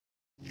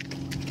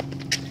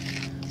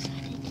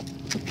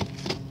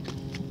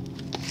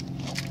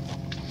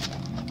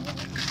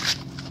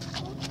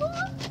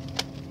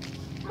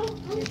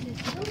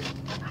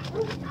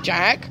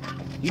Jack,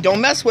 you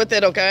don't mess with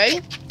it,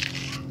 okay?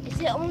 Is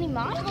it only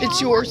mine? It's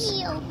yours. Let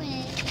me open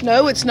it.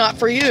 No, it's not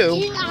for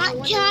you.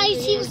 Can I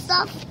see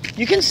stuff?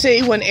 You can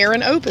see when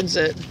Aaron opens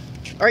it.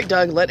 All right,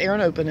 Doug, let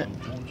Aaron open it.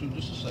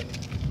 Just a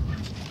second.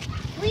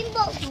 We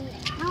both do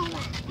it. How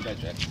about? You got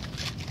Jack.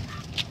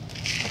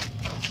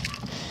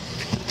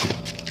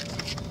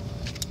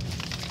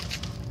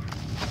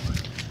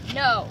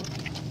 No.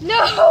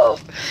 No!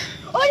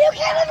 Are you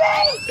kidding me?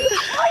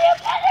 Are you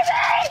kidding me?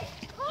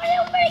 Are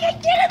you freaking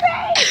kidding me?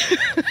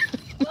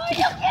 Are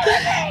you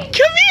kidding me?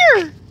 Come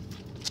here.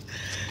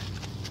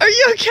 Are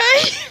you okay?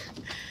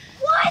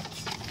 What?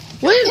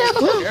 What?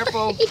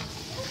 Careful.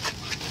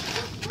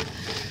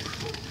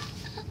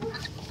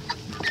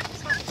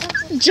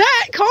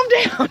 Jack, calm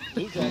down.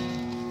 Ooh, Jack.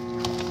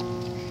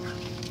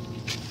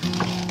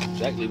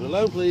 Jack, leave it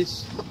alone,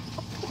 please.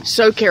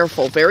 So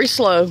careful, very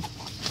slow.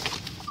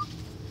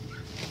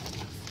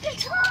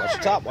 Watch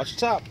your top. Watch your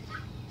top.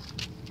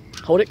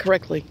 Hold it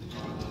correctly.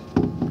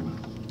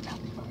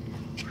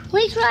 Let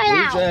me try it Go,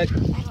 out. Jack.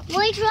 Let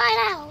me try it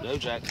out. Go,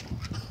 Jack.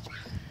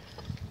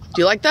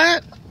 Do you like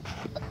that?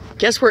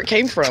 Guess where it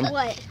came from?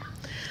 What?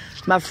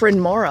 My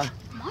friend Mara.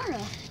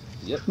 Mara?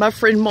 My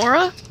friend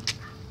Mara?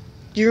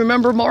 Do you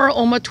remember Mara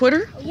on my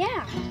Twitter?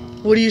 Yeah.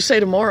 What do you say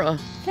to Mara?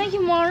 Thank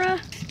you, Mara.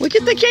 Look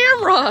at the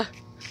camera.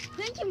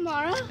 Thank you,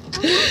 Mara.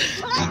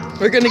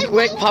 We're gonna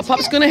wait.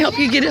 Pop-Pop's gonna help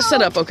you get it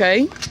set up,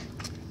 okay?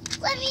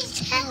 Let me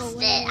test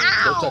it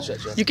Don't out. touch that,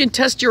 Jack. You can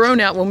test your own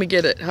out when we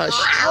get it. Hush.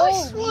 I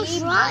just want to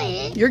try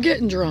it. You're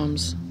getting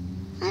drums.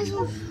 I just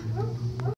want